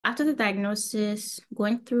After the diagnosis,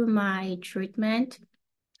 going through my treatment,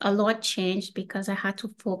 a lot changed because I had to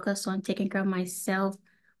focus on taking care of myself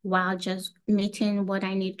while just meeting what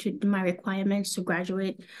I need to do, my requirements to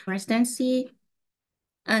graduate residency.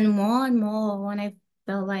 And more when I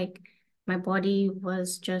felt like my body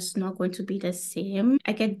was just not going to be the same.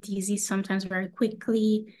 I get dizzy sometimes very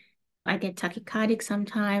quickly. I get tachycardic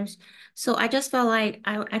sometimes. So I just felt like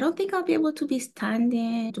I don't think I'll be able to be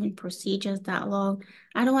standing, doing procedures that long.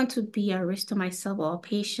 I don't want to be a risk to myself or a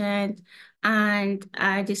patient. And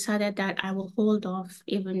I decided that I will hold off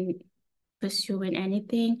even pursuing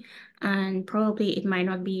anything. And probably it might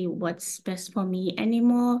not be what's best for me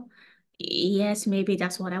anymore. Yes, maybe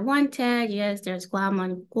that's what I wanted. Yes, there's glamour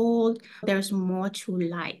and gold. There's more to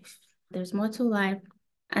life. There's more to life.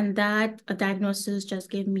 And that a diagnosis just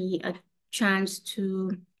gave me a chance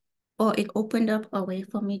to, or it opened up a way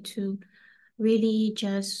for me to really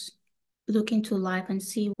just look into life and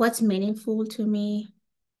see what's meaningful to me.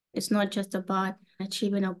 It's not just about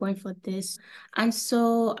achieving a point for this. And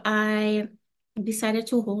so I decided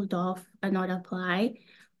to hold off and not apply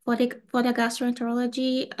for the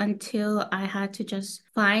gastroenterology until I had to just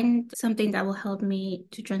find something that will help me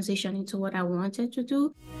to transition into what I wanted to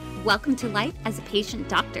do. Welcome to Life as a Patient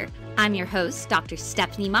Doctor. I'm your host, Dr.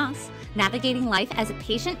 Stephanie Moss, navigating life as a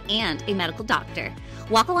patient and a medical doctor.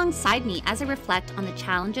 Walk alongside me as I reflect on the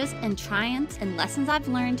challenges and triumphs and lessons I've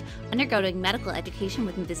learned undergoing medical education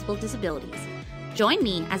with invisible disabilities. Join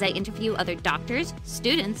me as I interview other doctors,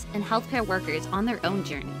 students, and healthcare workers on their own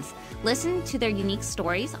journeys. Listen to their unique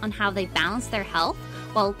stories on how they balance their health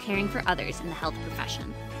while caring for others in the health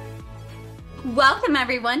profession. Welcome,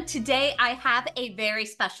 everyone. Today, I have a very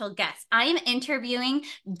special guest. I am interviewing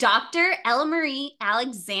Dr. Elmarie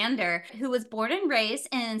Alexander, who was born and raised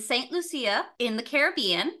in St. Lucia in the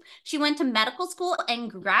Caribbean. She went to medical school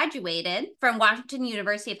and graduated from Washington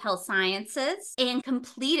University of Health Sciences and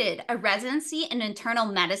completed a residency in internal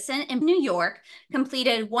medicine in New York,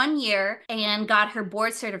 completed 1 year and got her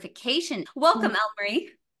board certification. Welcome, Elmarie.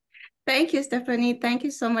 Thank you, Stephanie. Thank you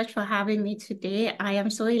so much for having me today. I am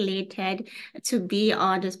so elated to be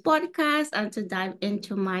on this podcast and to dive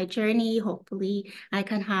into my journey. Hopefully, I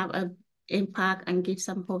can have an impact and give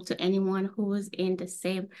some hope to anyone who is in the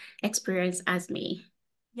same experience as me.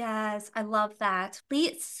 Yes, I love that.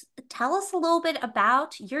 Please tell us a little bit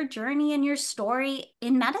about your journey and your story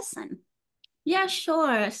in medicine. Yeah,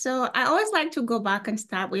 sure. So I always like to go back and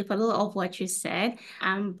start with a little of what you said.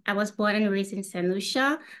 I was born and raised in St.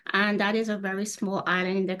 Lucia, and that is a very small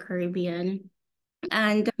island in the Caribbean.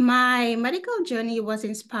 And my medical journey was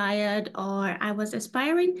inspired, or I was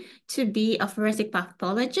aspiring to be a forensic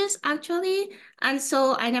pathologist, actually. And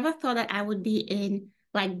so I never thought that I would be in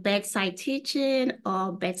like bedside teaching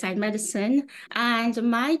or bedside medicine. And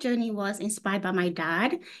my journey was inspired by my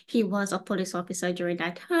dad. He was a police officer during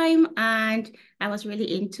that time, and I was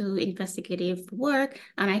really into investigative work.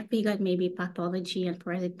 And I figured maybe pathology and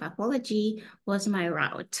forensic pathology was my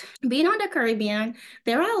route. Being on the Caribbean,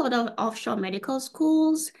 there are a lot of offshore medical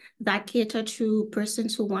schools that cater to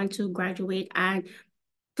persons who want to graduate and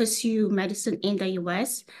pursue medicine in the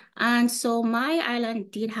US. And so my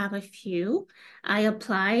island did have a few. I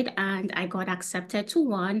applied and I got accepted to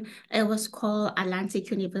one. It was called Atlantic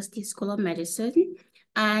University School of Medicine.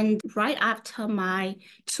 And right after my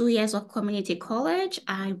 2 years of community college,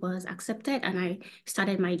 I was accepted and I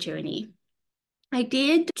started my journey. I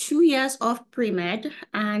did 2 years of pre-med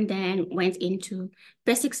and then went into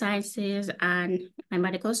basic sciences and my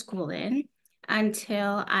medical schooling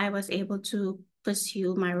until I was able to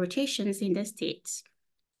pursue my rotations in the States.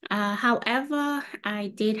 However, I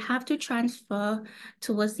did have to transfer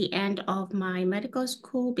towards the end of my medical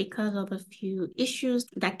school because of a few issues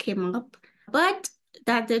that came up. But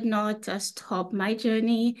that did not stop my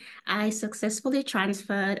journey. I successfully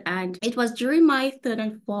transferred, and it was during my third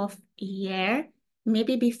and fourth year,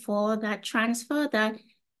 maybe before that transfer, that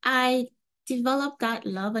I developed that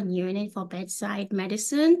love and yearning for bedside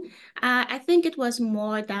medicine. I think it was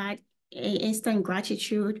more that instant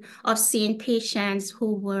gratitude of seeing patients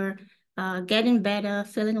who were getting better,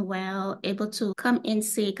 feeling well, able to come in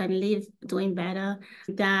sick and leave doing better,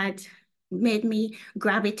 that made me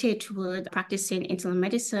gravitate toward practicing internal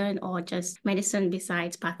medicine or just medicine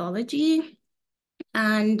besides pathology.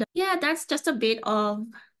 And yeah, that's just a bit of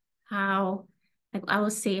how, like, I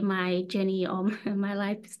would say my journey or my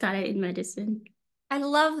life started in medicine. I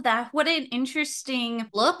love that. What an interesting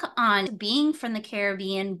look on being from the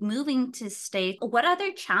Caribbean, moving to states. What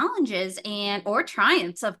other challenges and or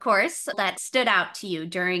triumphs, of course, that stood out to you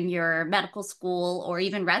during your medical school or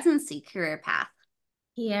even residency career path?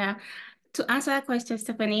 Yeah. To answer that question,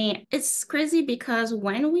 Stephanie, it's crazy because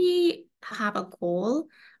when we have a goal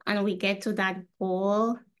and we get to that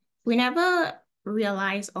goal, we never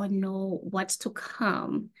realize or know what's to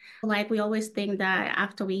come. Like we always think that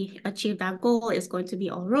after we achieve that goal, it's going to be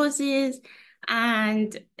all roses.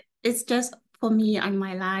 And it's just for me and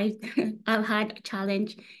my life, I've had a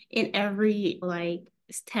challenge in every like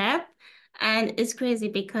step. And it's crazy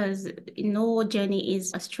because no journey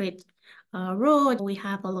is a straight road. We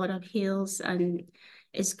have a lot of hills and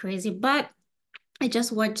it's crazy. But I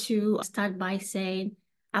just want to start by saying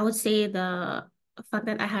I would say the fact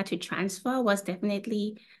that I had to transfer was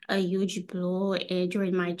definitely a huge blow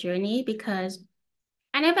during my journey because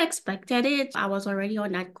I never expected it. I was already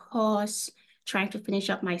on that course trying to finish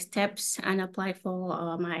up my steps and apply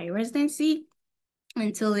for my residency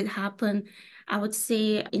until it happened. I would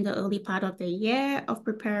say in the early part of the year of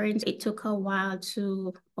preparing, it took a while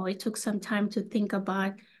to, or it took some time to think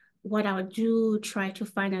about what I would do, try to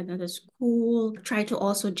find another school, try to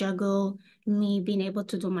also juggle me being able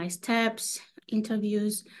to do my steps,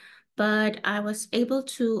 interviews. But I was able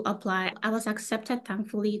to apply. I was accepted,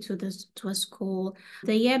 thankfully, to a school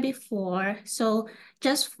the year before. So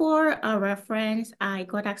just for a reference, I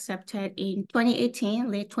got accepted in 2018,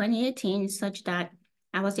 late 2018, such that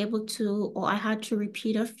I was able to, or I had to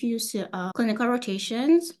repeat a few clinical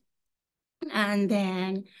rotations and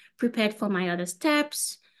then prepared for my other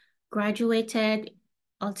steps, graduated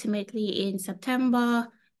ultimately in September,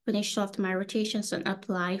 finished off my rotations and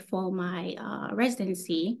applied for my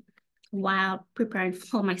residency while preparing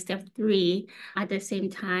for my step three at the same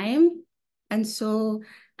time. And so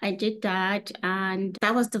I did that, and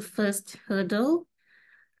that was the first hurdle.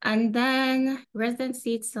 And then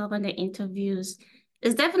residency itself and the interviews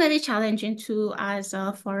is definitely challenging too as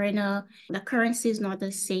a foreigner. The currency is not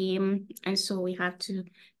the same. And so we have to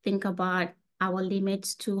think about our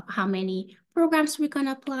limits to how many programs we can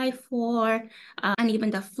apply for, and even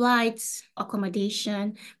the flights,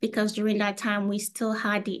 accommodation, because during that time we still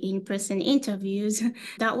had the in-person interviews.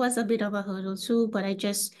 That was a bit of a hurdle too, but I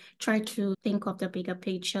just tried to think of the bigger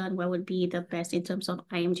picture and what would be the best in terms of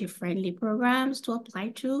IMG friendly programs to apply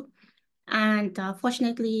to. And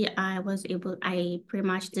fortunately, I pretty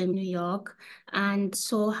much did New York and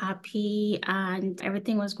so happy and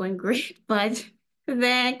everything was going great. But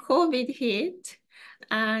then COVID hit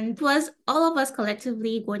and it was all of us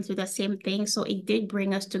collectively going through the same thing. So it did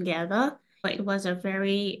bring us together. It was a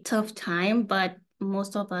very tough time, but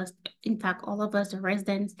most of us, in fact, all of us, the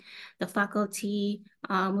residents, the faculty,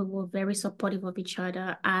 we were very supportive of each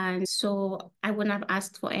other. And so I wouldn't have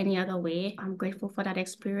asked for any other way. I'm grateful for that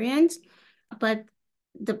experience. But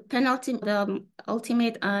the penalty, the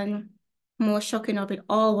ultimate and most shocking of it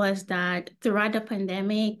all was that throughout the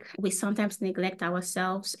pandemic, we sometimes neglect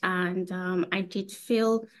ourselves. And I did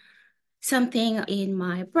feel something in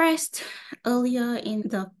my breast earlier in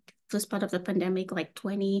the first part of the pandemic, like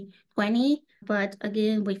 2020. But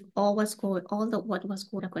again, with all what's going, all the what was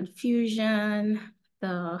going, the confusion,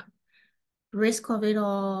 the risk of it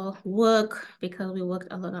all, work, because we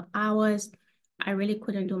worked a lot of hours. I really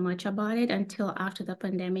couldn't do much about it until after the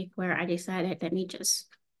pandemic, where I decided, let me just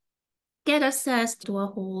get assessed, do a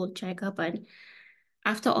whole checkup. And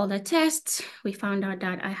after all the tests, we found out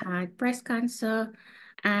that I had breast cancer.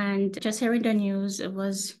 And just hearing the news, it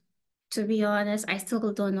was, to be honest, I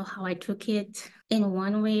still don't know how I took it. In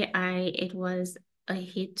one way, it was a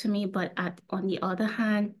hit to me, but on the other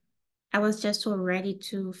hand, I was just so ready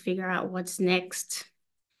to figure out what's next.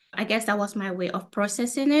 I guess that was my way of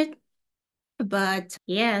processing it. But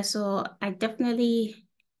yeah, so I definitely,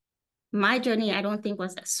 my journey, I don't think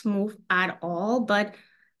was smooth at all. But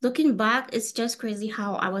looking back, it's just crazy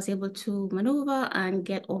how I was able to maneuver and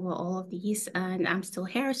get over all of these. And I'm still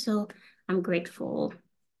here. So I'm grateful.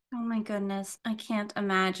 Oh my goodness, I can't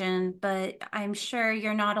imagine, but I'm sure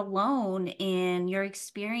you're not alone in your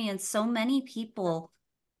experience. So many people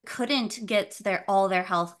couldn't get to their all their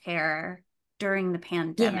health care during the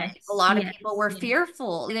pandemic. A Yes, lot of yes, people were yes,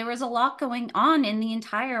 fearful. There was a lot going on in the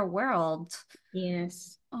entire world.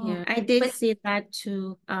 yes. Oh, Yeah, I did but see that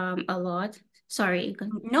too a lot. Sorry, you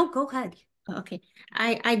can. no, go ahead. Okay.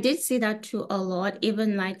 I did see that too a lot,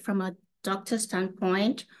 even like from a doctor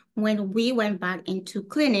standpoint, when we went back into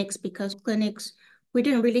clinics, because clinics, we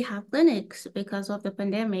didn't really have clinics because of the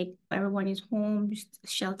pandemic. Everyone is home,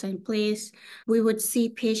 shelter in place. We would see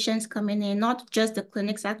patients coming in, not just the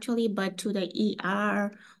clinics actually, but to the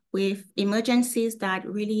ER with emergencies that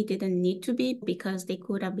really didn't need to be because they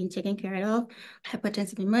could have been taken care of,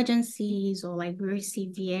 hypertensive emergencies or like very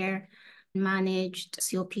severe managed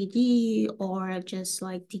COPD or just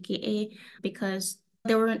like DKA because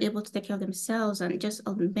They weren't able to take care of themselves and just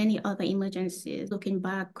many other emergencies. Looking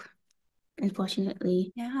back,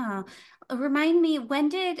 unfortunately. Yeah. Remind me, when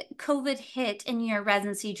did COVID hit in your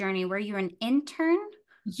residency journey? Were you an intern?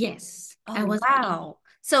 Yes, I Oh, was. wow.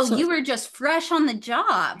 So So you were just fresh on the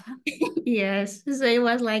job. yes, so it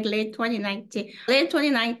was like late 2019. Late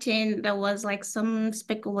 2019, there was like some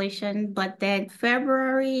speculation, but then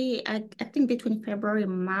February, I think between February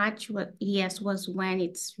and March, yes, was when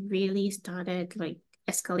it's really started like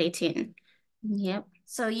escalating. Yep,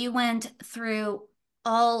 So you went through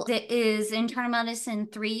all that is internal medicine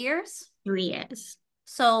 3 years? 3 years.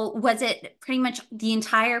 So was it pretty much the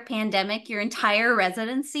entire pandemic, your entire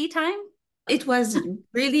residency time? It was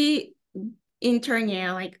really intern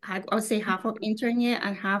year, like I would say half of intern year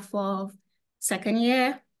and half of second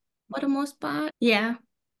year for the most part. Yeah. Wow.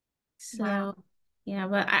 So, yeah,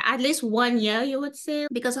 but at least 1 year, you would say,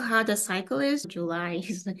 because of how the cycle is, July.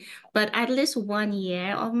 But at least 1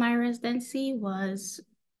 year of my residency was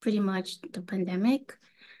pretty much the pandemic.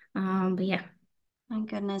 But yeah, My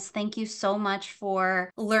goodness, thank you so much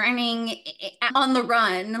for learning on the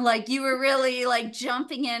run. Like you were really like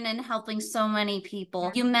jumping in and helping so many people.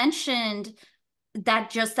 You mentioned that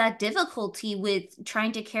just that difficulty with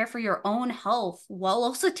trying to care for your own health while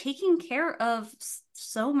also taking care of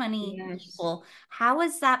so many yes. people. How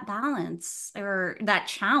is that balance or that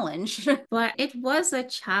challenge? But it was a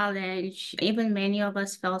challenge. Even many of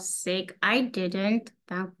us felt sick. I didn't,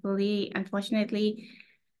 thankfully. Unfortunately,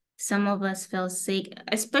 some of us fell sick,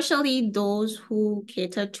 especially those who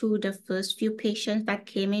catered to the first few patients that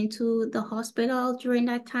came into the hospital during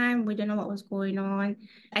that time. We didn't know what was going on.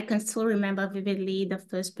 I can still remember vividly the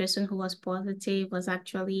first person who was positive was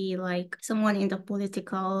actually like someone in the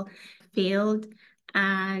political field.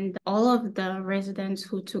 And all of the residents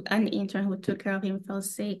who took an intern who took care of him fell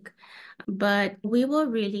sick. But we were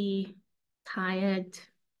really tired.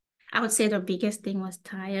 I would say the biggest thing was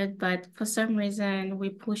tired, but for some reason we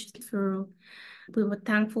pushed through. We were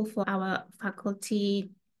thankful for our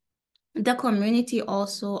faculty, the community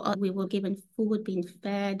also. We were given food, being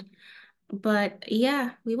fed. But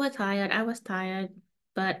yeah, we were tired. I was tired,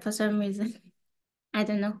 but for some reason, I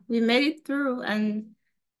don't know. We made it through and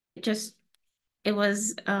just it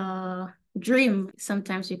was a dream,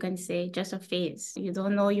 sometimes you can say, just a phase. You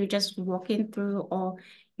don't know, you're just walking through or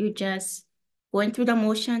you just going through the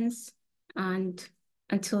motions and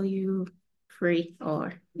until you free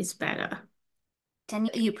or it's better. And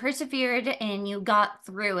you persevered and you got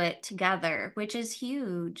through it together, which is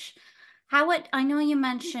huge. I know you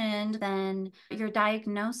mentioned then your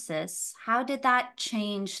diagnosis. How did that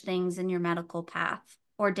change things in your medical path,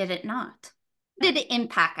 or did it not? Did it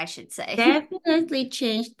impact, I should say? Definitely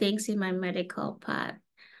changed things in my medical path.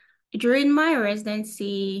 During my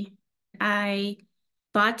residency, I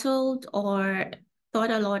battled or thought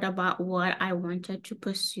a lot about what I wanted to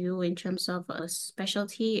pursue in terms of a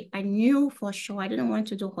specialty. I knew for sure I didn't want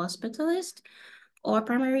to do hospitalist or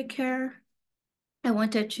primary care. I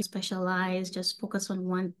wanted to specialize, just focus on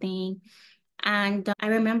one thing. And I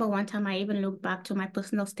remember one time I even looked back to my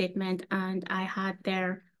personal statement and I had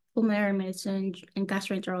there pulmonary medicine and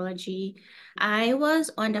gastroenterology. I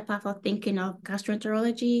was on the path of thinking of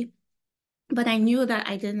gastroenterology, but I knew that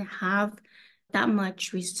I didn't have that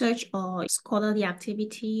much research or scholarly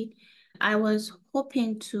activity. I was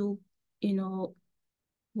hoping to, you know,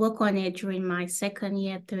 work on it during my second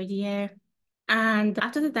year, third year. And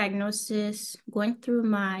after the diagnosis, going through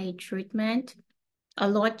my treatment, a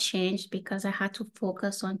lot changed because I had to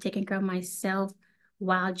focus on taking care of myself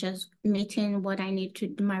while just meeting what I need to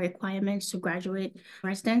do, my requirements to graduate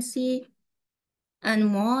residency. And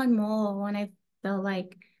more when I felt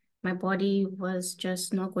like my body was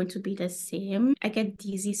just not going to be the same. I get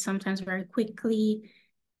dizzy sometimes very quickly.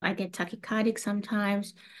 I get tachycardic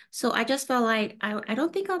sometimes. So I just felt like I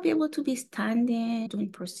don't think I'll be able to be standing,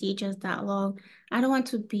 doing procedures that long. I don't want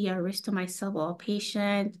to be a risk to myself or a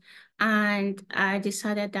patient. And I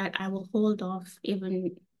decided that I will hold off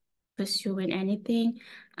even pursuing anything.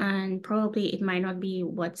 And probably it might not be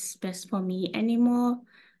what's best for me anymore.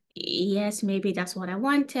 Yes, maybe that's what I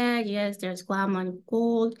wanted. Yes, there's glamour and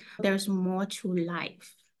gold. There's more to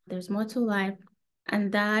life. There's more to life.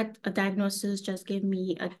 And that a diagnosis just gave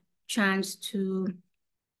me a chance to,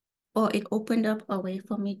 or it opened up a way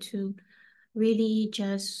for me to really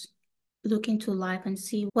just look into life and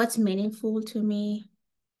see what's meaningful to me.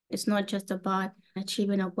 It's not just about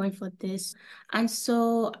achieving or going for this. And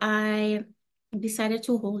so I decided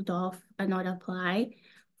to hold off and not apply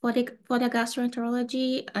for the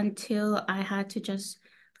gastroenterology until I had to just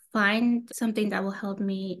find something that will help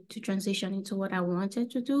me to transition into what I wanted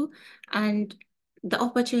to do. And the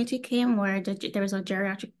opportunity came where there was a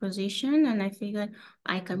geriatric position, and I figured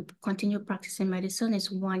I can continue practicing medicine.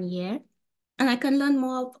 It's 1 year, and I can learn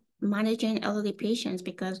more of managing elderly patients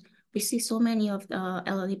because we see so many of the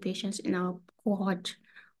elderly patients in our cohort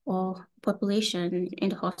or population in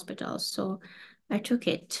the hospital. So I took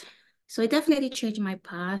it. So it definitely changed my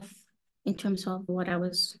path in terms of what I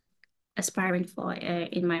was aspiring for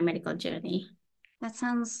in my medical journey. That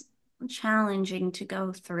sounds challenging to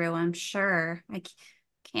go through, I'm sure.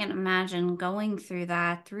 Can't imagine going through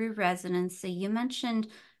that through residency. You mentioned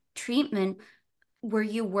treatment. Were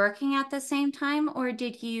you working at the same time, or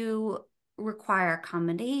did you require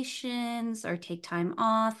accommodations or take time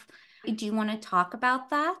off? Do you want to talk about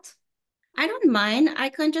that? I don't mind. I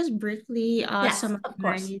can just briefly Yes, of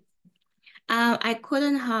course. summarize. I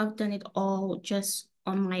couldn't have done it all just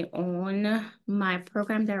on my own. My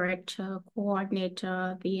program director,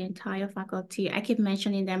 coordinator, the entire faculty, I keep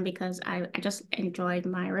mentioning them because I just enjoyed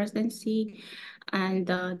my residency and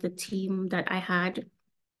the team that I had.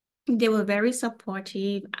 They were very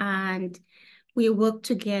supportive and we worked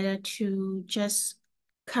together to just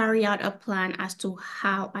carry out a plan as to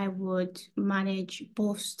how I would manage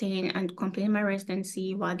both staying and completing my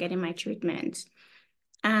residency while getting my treatment.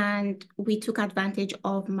 And we took advantage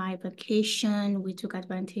of my vacation. We took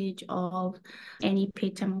advantage of any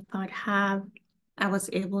paid time off I'd have. I was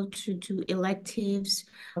able to do electives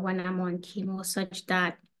when I'm on chemo, such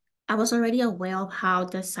that I was already aware of how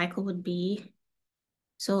the cycle would be.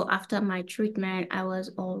 So after my treatment, I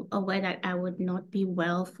was all aware that I would not be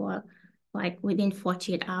well for like within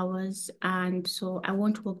 48 hours. And so I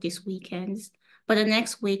won't work these weekends. But the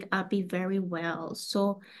next week, I'll be very well.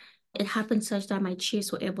 So it happened such that my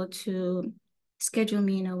chiefs were able to schedule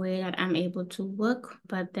me in a way that I'm able to work,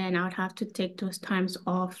 but then I would have to take those times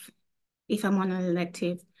off if I'm on an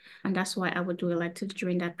elective. And that's why I would do electives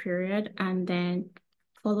during that period. And then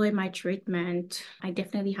following my treatment, I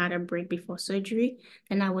definitely had a break before surgery.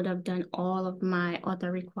 Then I would have done all of my other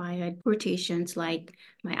required rotations, like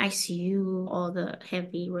my ICU, all the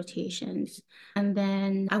heavy rotations. And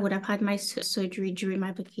then I would have had my surgery during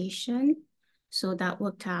my vacation. So that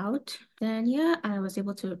worked out. Then, yeah, I was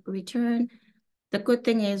able to return. The good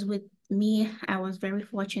thing is with me, I was very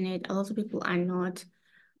fortunate. A lot of people are not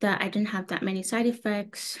that I didn't have that many side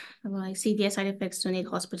effects, like severe side effects to need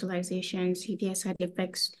hospitalization, severe side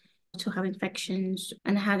effects to have infections,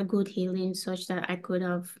 and I had a good healing such that I could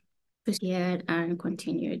have persevered and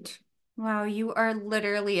continued. Wow, you are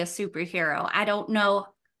literally a superhero. I don't know.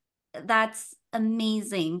 That's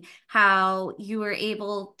amazing how you were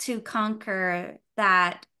able to conquer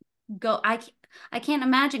that. Go, I can't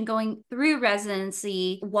imagine going through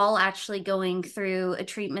residency while actually going through a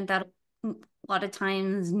treatment that a lot of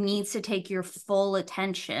times needs to take your full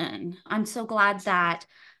attention. I'm so glad that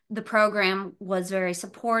the program was very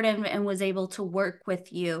supportive and was able to work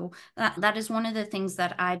with you. That is one of the things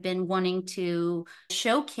that I've been wanting to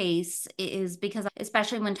showcase is because,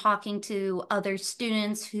 especially when talking to other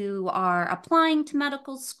students who are applying to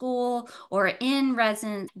medical school or in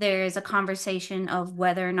residence, there's a conversation of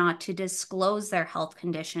whether or not to disclose their health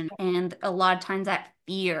condition. And a lot of times that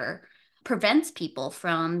fear prevents people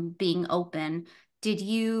from being open. Did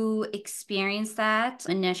you experience that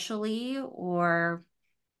initially, or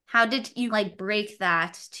how did you like break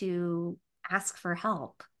that to ask for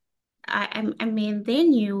help? I mean, they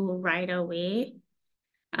knew right away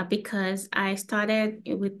because I started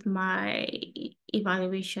with my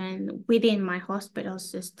evaluation within my hospital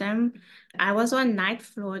system. I was on night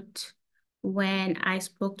float when I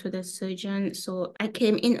spoke to the surgeon. So I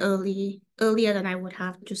came in earlier than I would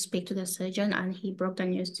have to speak to the surgeon, and he broke the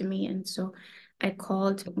news to me. And so I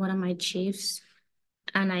called one of my chiefs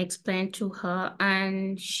and I explained to her,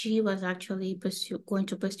 and she was actually going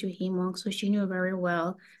to pursue him. So she knew very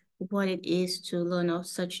well what it is to learn of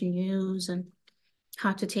such news and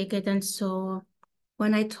how to take it. And so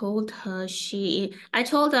when I told her,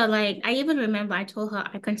 like, I even remember I told her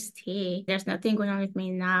I can stay. There's nothing going on with me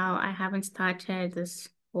now. I haven't started this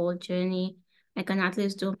whole journey. I can at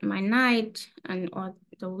least do my night and or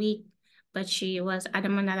the week. But she was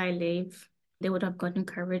adamant that I leave. They would have gotten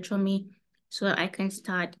courage from me so I can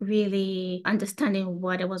start really understanding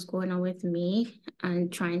what was going on with me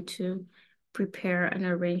and trying to prepare and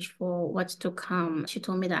arrange for what's to come. She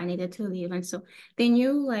told me that I needed to leave. And so they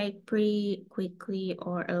knew like pretty quickly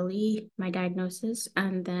or early my diagnosis.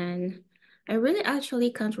 And then I really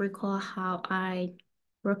actually can't recall how I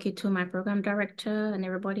broke it to my program director and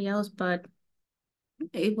everybody else, but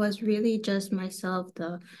it was really just myself,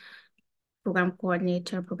 the program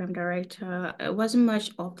coordinator, program director. It wasn't much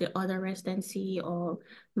of the other residency or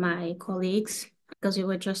my colleagues. because we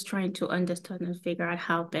were just trying to understand and figure out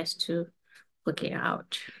how best to work it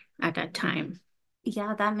out at that time.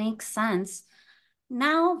 Yeah, that makes sense.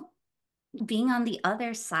 Now, being on the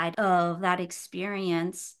other side of that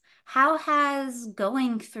experience, how has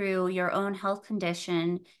going through your own health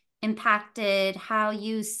condition impacted how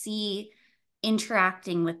you see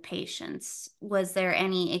interacting with patients? Was there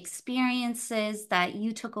any experiences that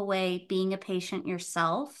you took away being a patient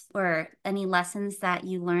yourself, or any lessons that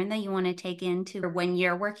you learned that you want to take into when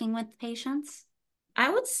you're working with patients? I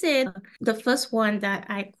would say the first one that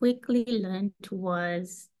I quickly learned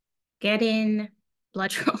was getting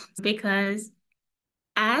blood draws because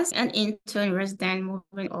as an intern resident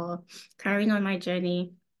moving or carrying on my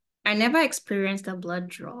journey, I never experienced a blood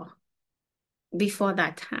draw before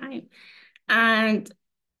that time. And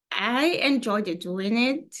I enjoyed doing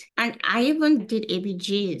it. And I even did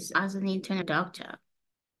ABGs as an intern doctor.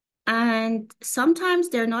 And sometimes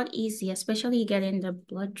they're not easy, especially getting the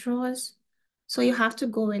blood draws. So you have to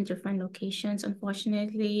go in different locations,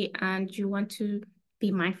 unfortunately, and you want to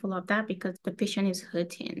be mindful of that because the patient is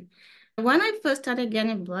hurting. When I first started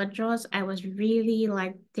getting blood draws, I was really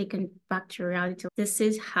like taken back to reality. This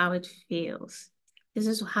is how it feels. This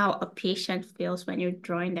is how a patient feels when you're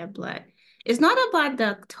drawing their blood. It's not about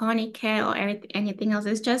the tonic care or anything else.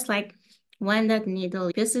 It's just like when that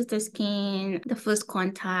needle pierces the skin, the first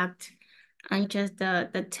contact, and just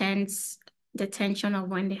the tension of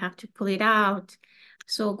when they have to pull it out.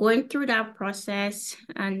 So going through that process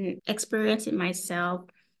and experiencing myself,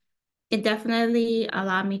 it definitely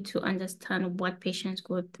allowed me to understand what patients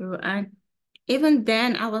go through. And even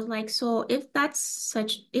then, I was like, so if that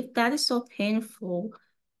is so painful,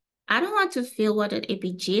 I don't want to feel what an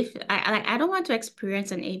ABG, I don't want to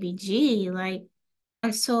experience an ABG.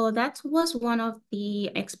 And so that was one of the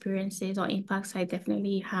experiences or impacts I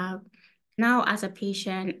definitely have now as a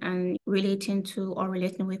patient and relating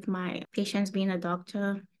with my patients being a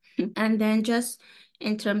doctor. And then just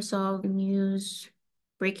in terms of news,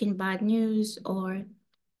 breaking bad news, or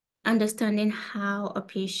understanding how a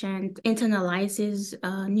patient internalizes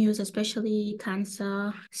news, especially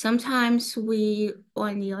cancer. Sometimes we,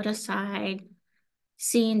 on the other side,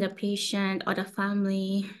 seeing the patient or the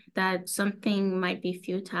family that something might be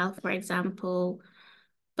futile, for example,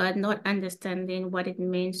 but not understanding what it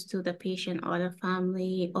means to the patient or the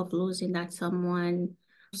family of losing that someone.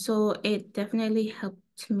 So it definitely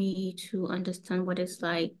helped me to understand what it's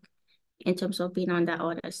like in terms of being on that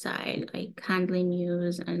other side, like handling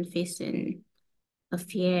news and facing a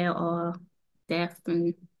fear or death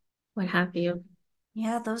and what have you.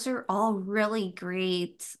 Yeah, those are all really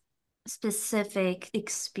great specific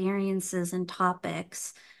experiences and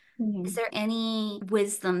topics. Is Mm. there any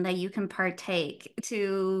wisdom that you can partake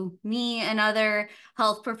to me and other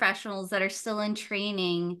health professionals that are still in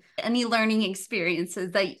training? Any learning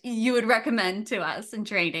experiences that you would recommend to us in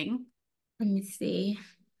training? Let me see.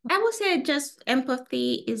 I would say just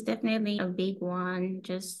empathy is definitely a big one.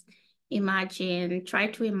 Just try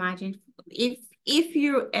to imagine if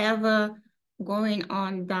you're ever going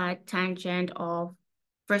on that tangent of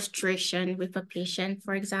frustration with a patient,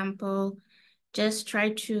 for example, just try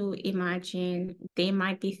to imagine they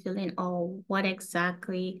might be feeling, oh, what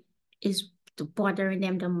exactly is bothering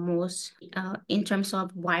them the most in terms of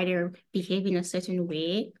why they're behaving a certain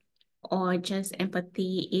way, or just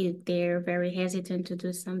empathy if they're very hesitant to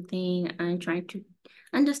do something and trying to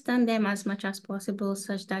understand them as much as possible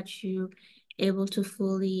such that you're able to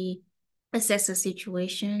fully assess the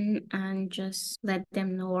situation and just let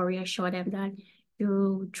them know or reassure them that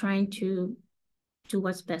you're trying to do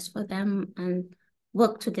what's best for them and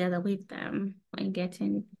work together with them and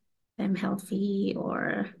getting them healthy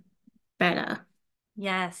or better.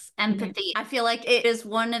 Yes, Yeah. empathy. I feel like it is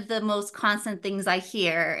one of the most constant things I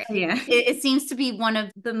hear. Yeah. It seems to be one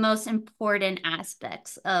of the most important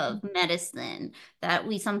aspects of medicine that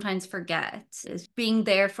we sometimes forget is being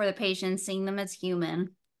there for the patient, seeing them as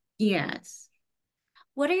human. Yes.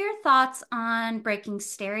 What are your thoughts on breaking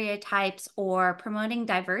stereotypes or promoting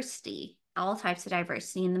diversity, all types of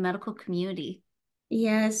diversity in the medical community?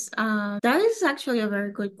 Yes, that is actually a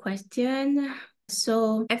very good question.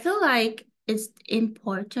 So I feel like it's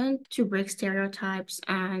important to break stereotypes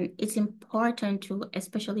and it's important to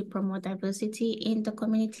especially promote diversity in the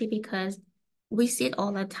community because we see it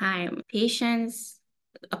all the time. A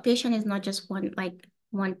patient is not just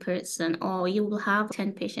one person, or you will have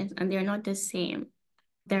 10 patients and they're not the same.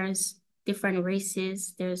 There's different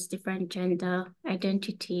races, there's different gender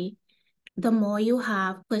identity. The more you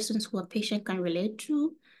have persons who a patient can relate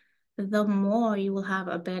to, the more you will have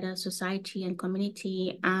a better society and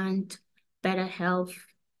community and better health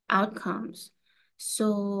outcomes.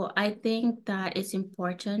 So I think that it's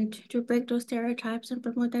important to break those stereotypes and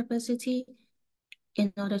promote diversity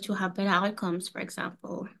in order to have better outcomes, for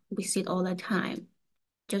example. We see it all the time.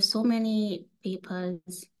 There's so many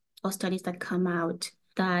papers or studies that come out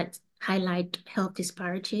that highlight health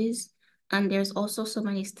disparities. And there's also so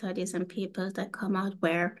many studies and papers that come out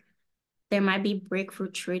where there might be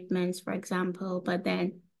breakthrough treatments, for example, but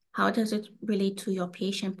then how does it relate to your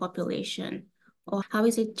patient population? Or how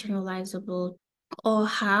is it generalizable? Or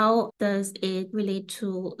how does it relate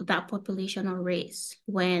to that population or race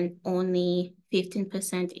when only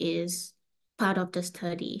 15% is part of the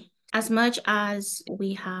study? As much as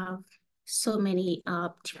we have so many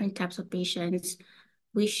different types of patients,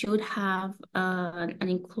 we should have an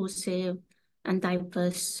inclusive and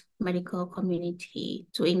diverse medical community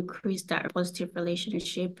to increase that positive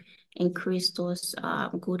relationship, increase those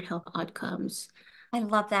good health outcomes. I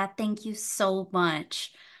love that. Thank you so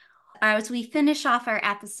much. As we finish off our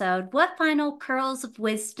episode, what final pearls of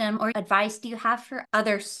wisdom or advice do you have for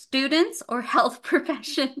other students or health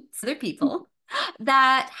professions, other people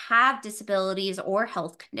that have disabilities or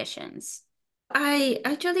health conditions? I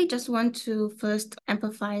actually just want to first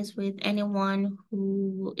empathize with anyone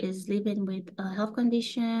who is living with a health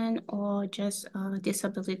condition or just a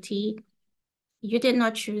disability. You did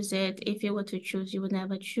not choose it. If you were to choose, you would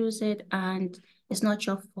never choose it, and it's not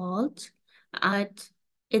your fault. But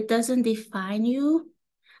it doesn't define you.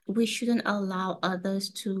 We shouldn't allow others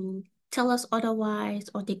to tell us otherwise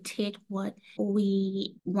or dictate what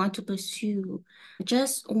we want to pursue.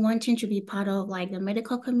 Just wanting to be part of like the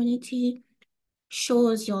medical community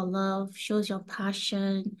shows your love, shows your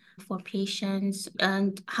passion for patients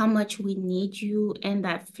and how much we need you in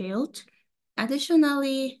that field.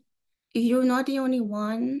 Additionally, you're not the only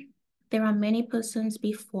one. There are many persons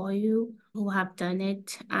before you who have done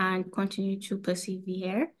it and continue to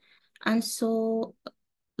persevere. And so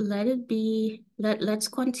let it be, let's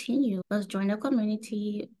continue. Let's join the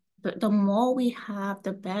community. The more we have,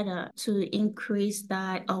 the better to increase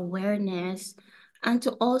that awareness and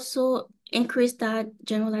to also increase that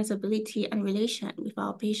generalizability and relation with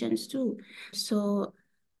our patients too. So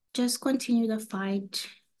just continue the fight,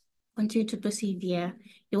 continue to persevere.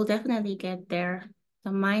 You'll definitely get there.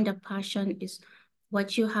 The mind, the passion is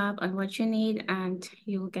what you have and what you need, and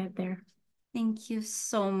you'll get there. Thank you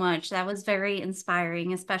so much. That was very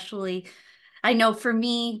inspiring, especially I know for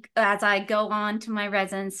me, as I go on to my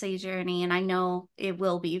residency journey, and I know it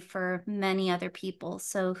will be for many other people.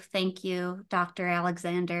 So thank you, Dr.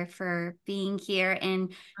 Alexander, for being here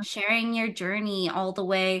and sharing your journey all the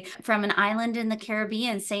way from an island in the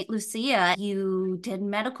Caribbean, St. Lucia. You did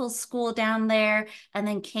medical school down there and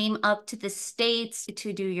then came up to the States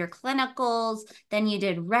to do your clinicals. Then you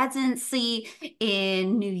did residency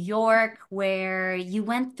in New York, where you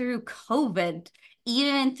went through COVID.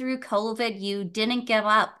 Even through COVID, you didn't give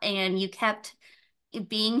up and you kept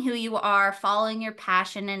being who you are, following your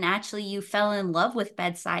passion, and actually you fell in love with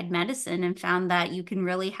bedside medicine and found that you can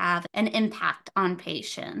really have an impact on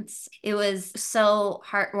patients. It was so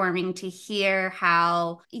heartwarming to hear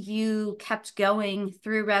how you kept going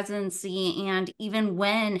through residency, and even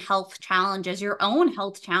when health challenges, your own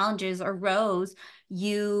health challenges arose,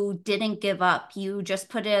 you didn't give up. You just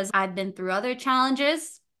put it as, I've been through other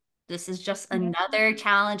challenges. This is just another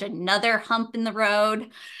challenge, another hump in the road.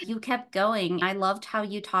 You kept going. I loved how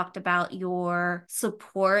you talked about your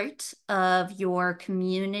support of your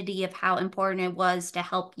community, of how important it was to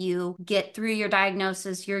help you get through your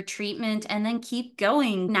diagnosis, your treatment, and then keep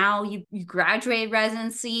going. Now you graduated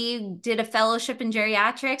residency, did a fellowship in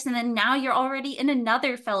geriatrics, and then now you're already in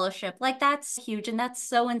another fellowship. Like, that's huge, and that's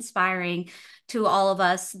so inspiring to all of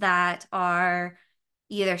us that are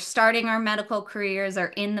either starting our medical careers or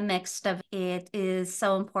in the midst of it. It is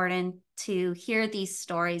so important to hear these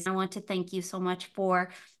stories. I want to thank you so much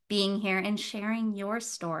for being here and sharing your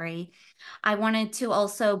story. I wanted to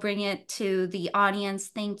also bring it to the audience.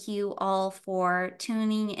 Thank you all for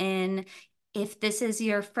tuning in. If this is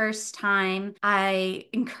your first time, I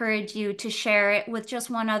encourage you to share it with just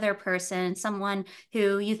one other person, someone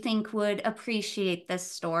who you think would appreciate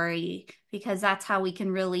this story, because that's how we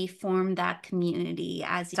can really form that community.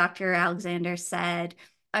 As Dr. Alexander said,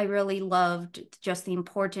 I really loved just the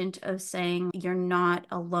importance of saying you're not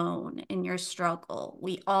alone in your struggle.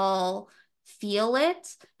 We all feel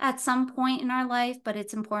it at some point in our life, but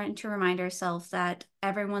it's important to remind ourselves that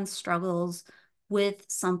everyone struggles with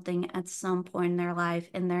something at some point in their life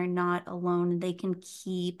and they're not alone and they can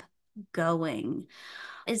keep going.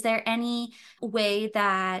 Is there any way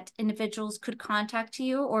that individuals could contact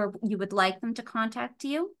you or you would like them to contact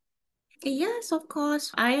you? Yes, of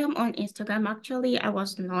course. I am on Instagram actually. I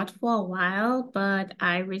was not for a while, but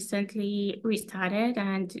I recently restarted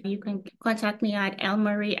and you can contact me at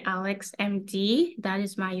Elmarie Alex MD. That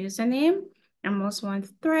is my username. I'm also on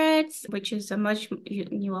Threads, which is a much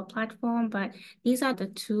newer platform, but these are the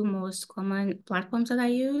two most common platforms that I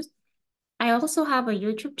use. I also have a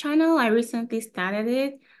YouTube channel. I recently started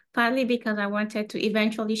it, partly because I wanted to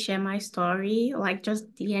eventually share my story, like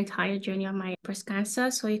just the entire journey of my breast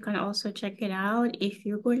cancer. So you can also check it out if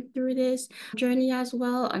you're going through this journey as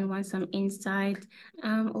well and want some insight.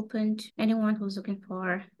 I'm open to anyone who's looking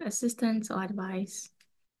for assistance or advice.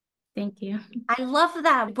 Thank you. I love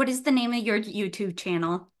that. What is the name of your YouTube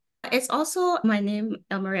channel? It's also my name,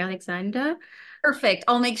 Elmarie Alexander. Perfect.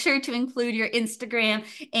 I'll make sure to include your Instagram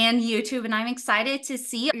and YouTube, and I'm excited to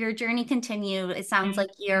see your journey continue. It sounds Thank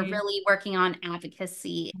like you're you. really working on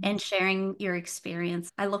advocacy and sharing your experience.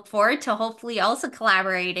 I look forward to hopefully also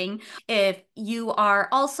collaborating. If you are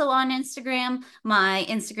also on Instagram, my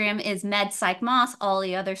Instagram is MedPsychMoss. All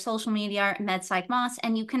the other social media are MedPsychMoss,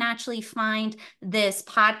 and you can actually find this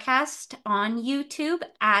podcast on YouTube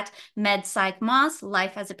at MedPsychMoss,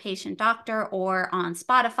 Life as a Patient Doctor, or on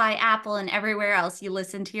Spotify, Apple, and everywhere else you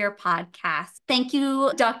listen to your podcast. Thank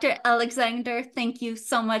you, Dr. Alexander. Thank you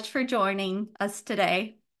so much for joining us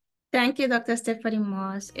today. Thank you, Dr. Stephanie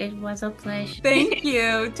Moss. It was a pleasure. Thank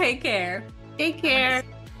you. Take care. Take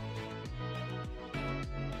care.